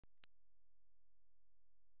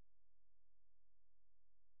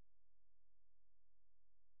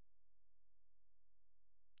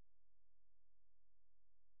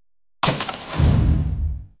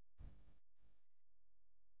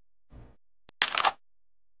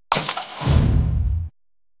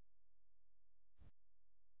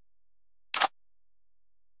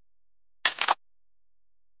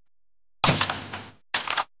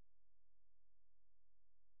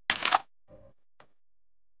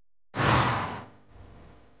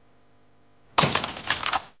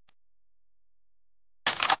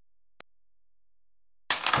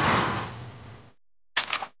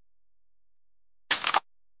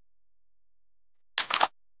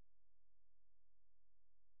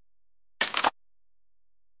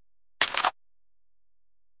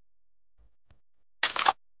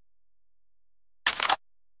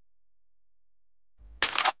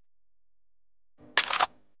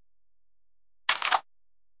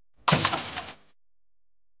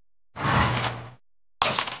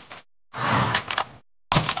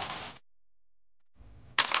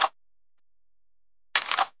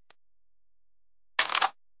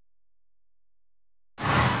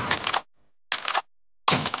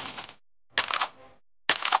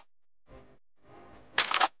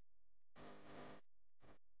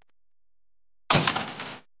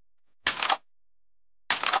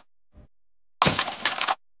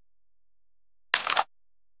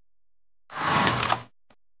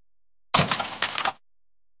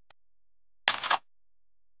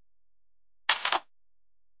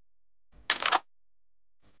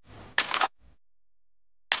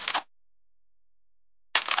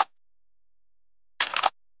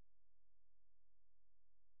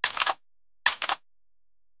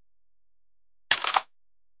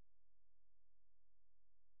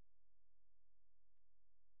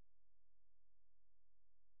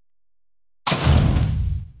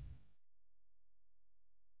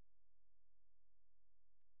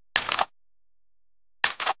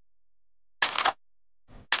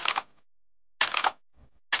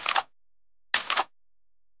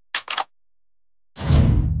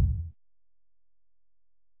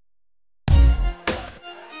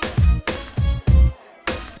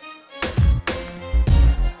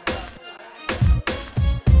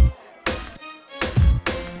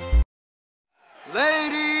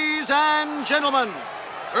gentlemen,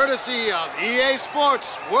 courtesy of EA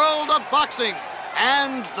Sports World of Boxing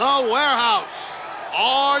and The Warehouse,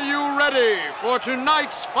 are you ready for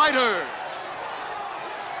tonight's fighters?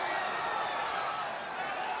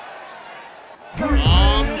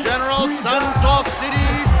 From General Santos City,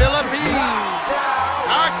 Philippines,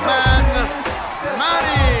 Pac-Man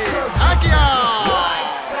Manny Pacquiao.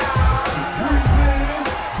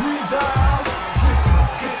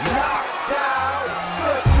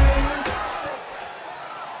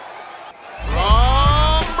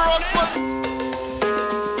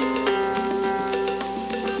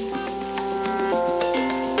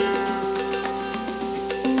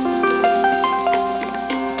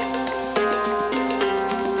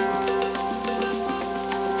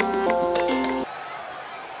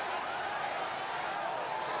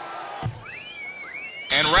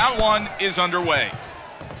 And round one is underway.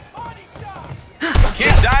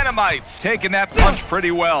 Kid Dynamite's taking that punch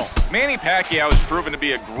pretty well. Manny Pacquiao has proven to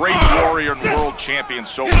be a great warrior and world champion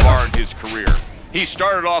so far in his career. He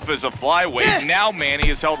started off as a flyweight. Now Manny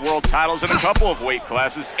has held world titles in a couple of weight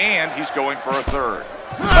classes, and he's going for a third.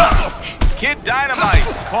 Kid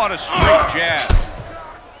Dynamite's caught a straight jab.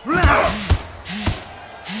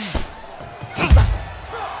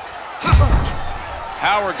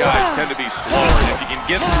 Power guys tend to be slower, and if you can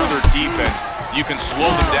get through their defense, you can slow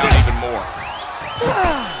them down even more.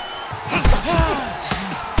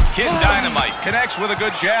 Kid Dynamite connects with a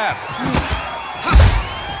good jab.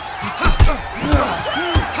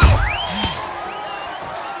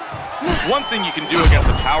 One thing you can do against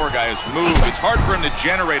a power guy is move. It's hard for him to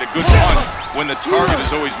generate a good punch when the target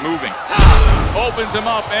is always moving. Opens him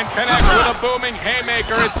up and connects with a booming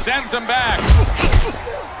haymaker. It sends him back.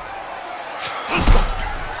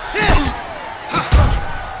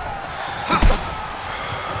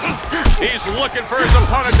 He's looking for his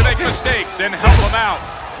opponent to make mistakes and help him out.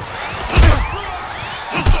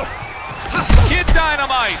 Kid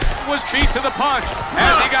Dynamite was beat to the punch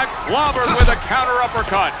as he got clobbered with a counter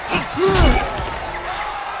uppercut.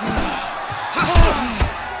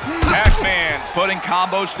 Pac-Man's putting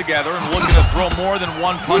combos together and looking to throw more than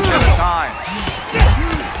one punch at a time.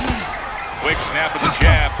 Quick snap of the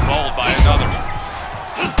jab, followed by another.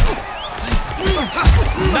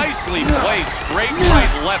 Nicely placed, straight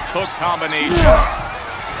right, left hook combination.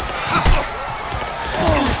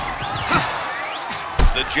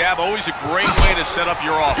 The jab, always a great way to set up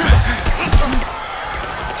your offense.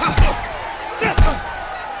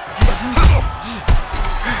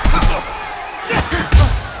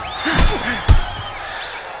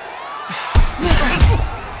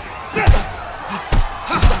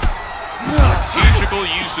 Strategical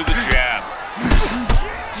use of the jab.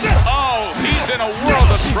 Oh, he's in a world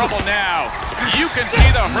of trouble now. You can see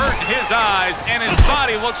the hurt in his eyes, and his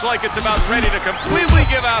body looks like it's about ready to completely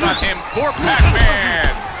give out on him. Poor Pac-Man.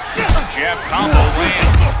 Jab combo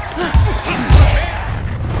lands.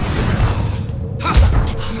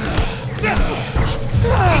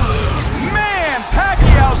 Man,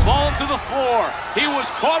 Pacquiao's fallen to the floor. He was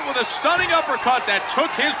caught with a stunning uppercut that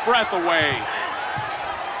took his breath away.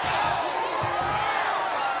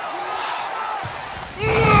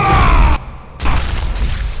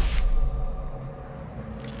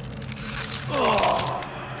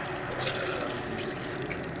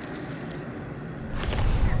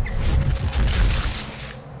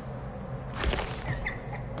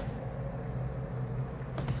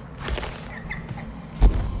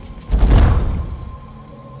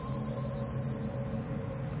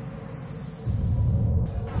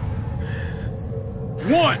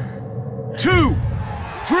 One, two,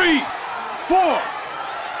 three, four.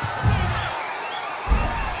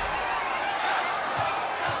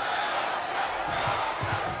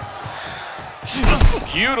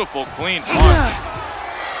 Beautiful, clean punch.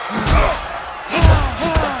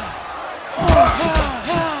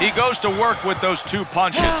 He goes to work with those two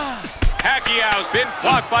punches. Pacquiao's been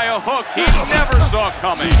caught by a hook he never saw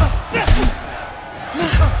coming.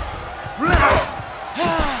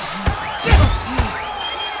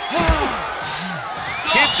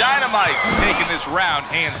 Kid Dynamite's taking this round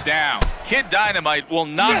hands down. Kid Dynamite will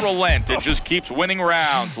not relent and just keeps winning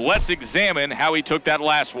rounds. Let's examine how he took that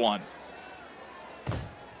last one.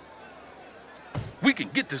 We can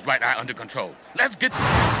get this right eye under control. Let's get...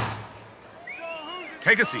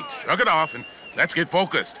 Take a seat, shrug it off, and let's get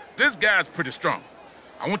focused. This guy's pretty strong.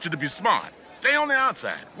 I want you to be smart. Stay on the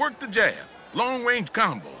outside. Work the jab. Long-range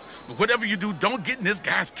combos. But whatever you do, don't get in this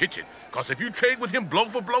guy's kitchen. Because if you trade with him blow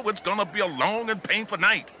for blow, it's gonna be a long and painful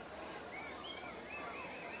night.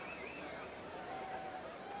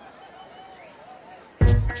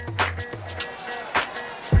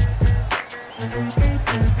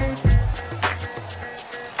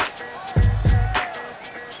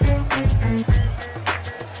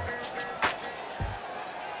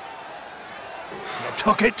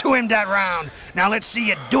 took it to him that round. Now let's see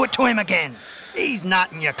you do it to him again. He's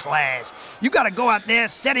not in your class. You gotta go out there,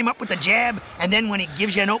 set him up with the jab, and then when he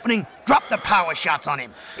gives you an opening, drop the power shots on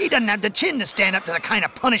him. He doesn't have the chin to stand up to the kind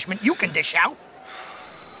of punishment you can dish out.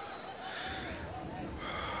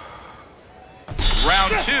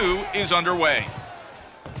 Round 2 is underway.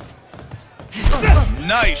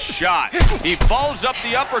 Nice shot. He follows up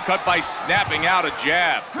the uppercut by snapping out a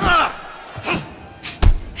jab.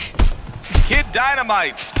 Kid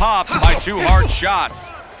Dynamite's popped by 2 hard shots.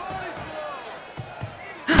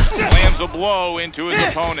 Slams a blow into his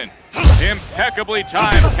opponent. Impeccably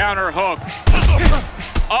timed counter hook.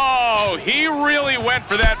 Oh, he really went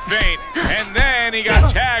for that feint. And then he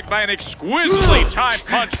got tagged by an exquisitely timed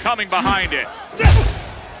punch coming behind it.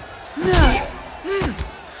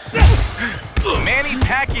 Manny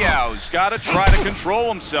Pacquiao's got to try to control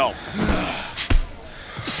himself.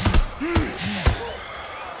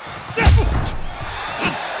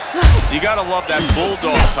 You gotta love that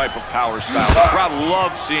bulldog type of power style. The crowd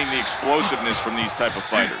loves seeing the explosiveness from these type of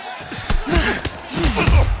fighters.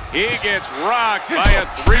 He gets rocked by a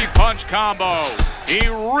 3-punch combo. He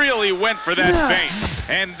really went for that feint.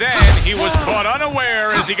 And then he was caught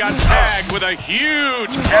unaware as he got tagged with a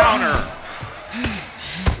huge counter.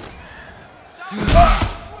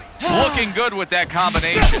 Looking good with that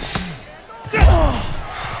combination.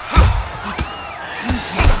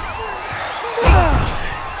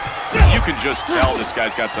 You can just tell this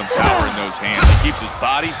guy's got some power in those hands. He keeps his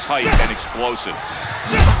body tight and explosive.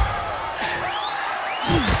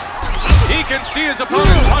 He can see his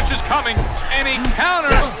opponent's punches coming, and he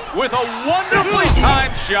counters with a wonderfully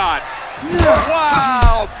timed shot.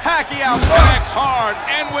 Wow! Pacquiao connects hard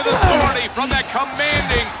and with authority from that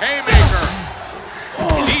commanding haymaker.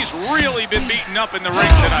 He's really been beaten up in the ring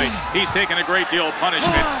tonight. He's taken a great deal of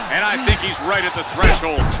punishment, and I think he's right at the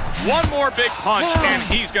threshold. One more big punch, and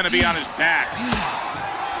he's going to be on his back.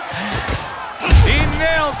 He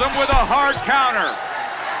nails him with a hard counter.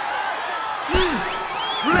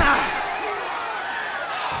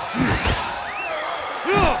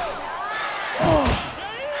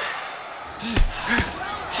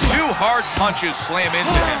 Two hard punches slam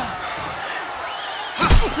into him.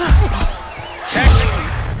 Technically.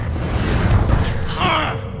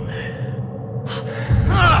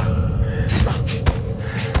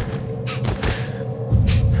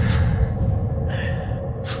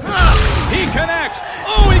 He connects.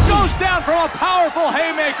 Oh, he goes down from a powerful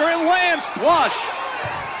haymaker and lands flush.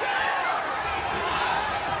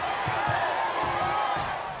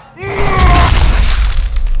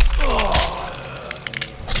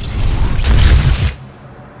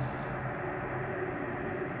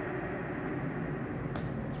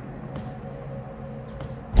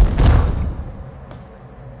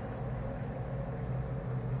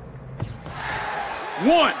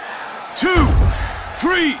 One, 2,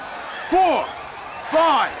 3, 4,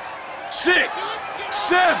 5, 6,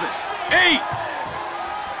 7, 8.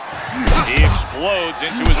 He explodes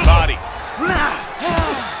into his body.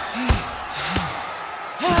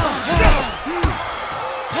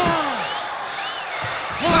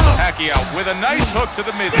 Pacquiao with a nice hook to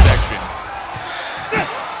the midsection.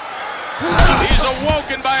 He's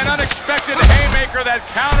awoken by an unexpected haymaker that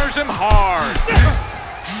counters him hard.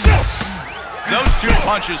 Those two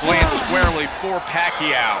punches land squarely for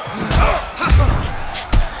Pacquiao.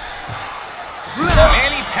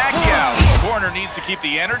 Manny Pacquiao's corner needs to keep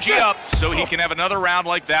the energy up so he can have another round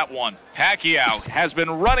like that one. Pacquiao has been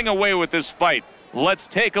running away with this fight. Let's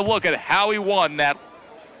take a look at how he won that.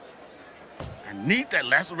 I need that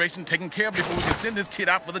laceration taken care of before we can send this kid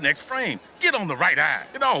out for the next frame. Get on the right eye.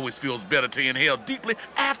 It always feels better to inhale deeply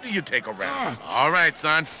after you take a round. All right,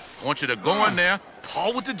 son. I want you to go in there,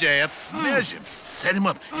 paw with the jab, measure him, set him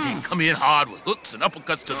up, and then come in hard with hooks and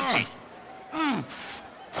uppercuts to the cheek.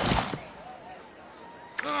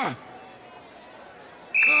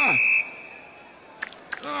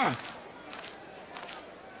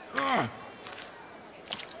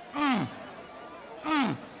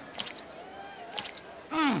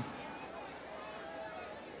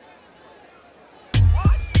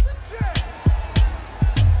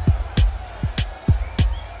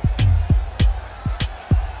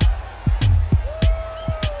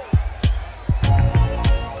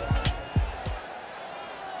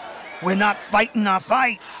 We're not fighting our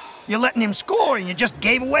fight. You're letting him score, and you just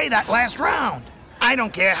gave away that last round. I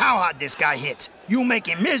don't care how hard this guy hits. You make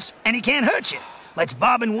him miss, and he can't hurt you. Let's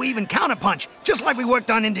bob and weave and counterpunch, just like we worked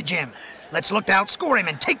on in the gym. Let's look to outscore him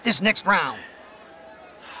and take this next round.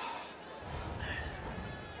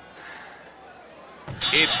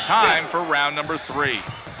 It's time for round number 3.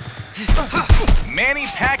 Manny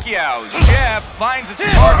Pacquiao's jab finds its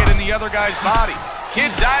target in the other guy's body.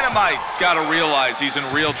 Kid Dynamite's got to realize he's in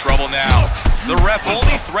real trouble now. The ref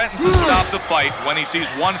only threatens to stop the fight when he sees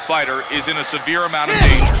one fighter is in a severe amount of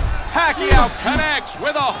danger. Pacquiao connects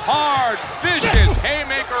with a hard, vicious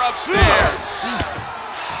haymaker upstairs.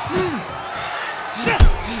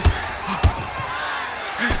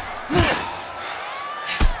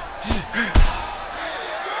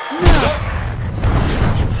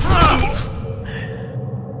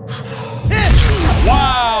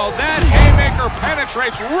 Wow, that haymaker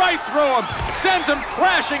penetrates right through him, sends him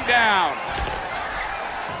crashing down.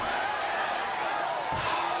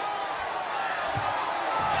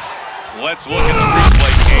 Let's look at the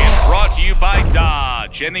replay cam, brought to you by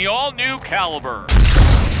Dodge and the all-new Caliber.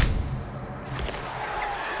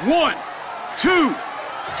 1, 2,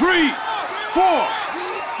 3, 4,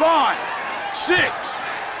 5, 6,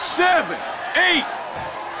 7, 8.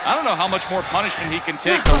 I don't know how much more punishment he can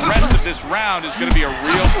take. The rest of this round is going to be a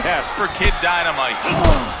real test for Kid Dynamite.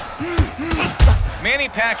 Manny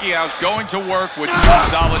Pacquiao's going to work with 2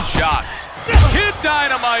 solid shots. Kid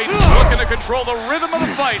Dynamite looking to control the rhythm of the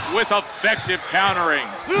fight with effective countering.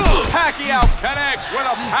 Pacquiao connects with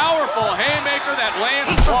a powerful haymaker that lands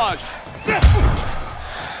flush.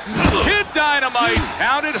 Kid Dynamite's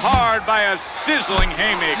pounded hard by a sizzling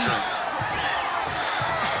haymaker.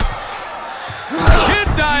 Kid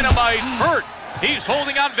Dynamite's hurt. He's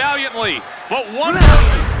holding on valiantly, but one...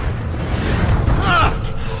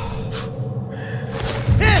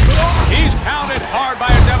 He's pounded hard by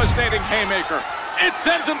a devastating haymaker. It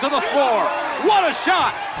sends him to the floor. What a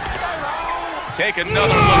shot! Take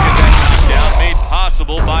another look at that knockdown made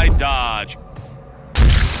possible by Dodge.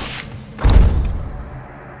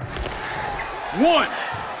 1,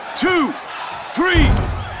 2, 3,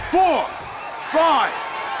 4, 5,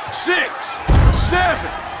 6,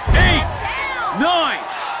 7, 8, 9,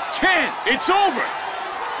 10. It's over.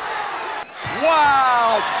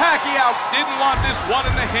 Wow, Pacquiao didn't want this one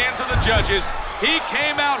in the hands of the judges. He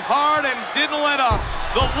came out hard and didn't let up.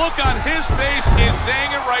 The look on his face is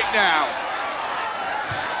saying it right now.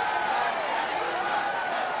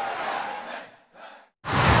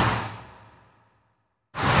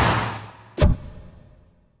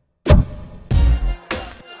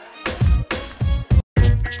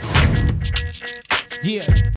 Yeah.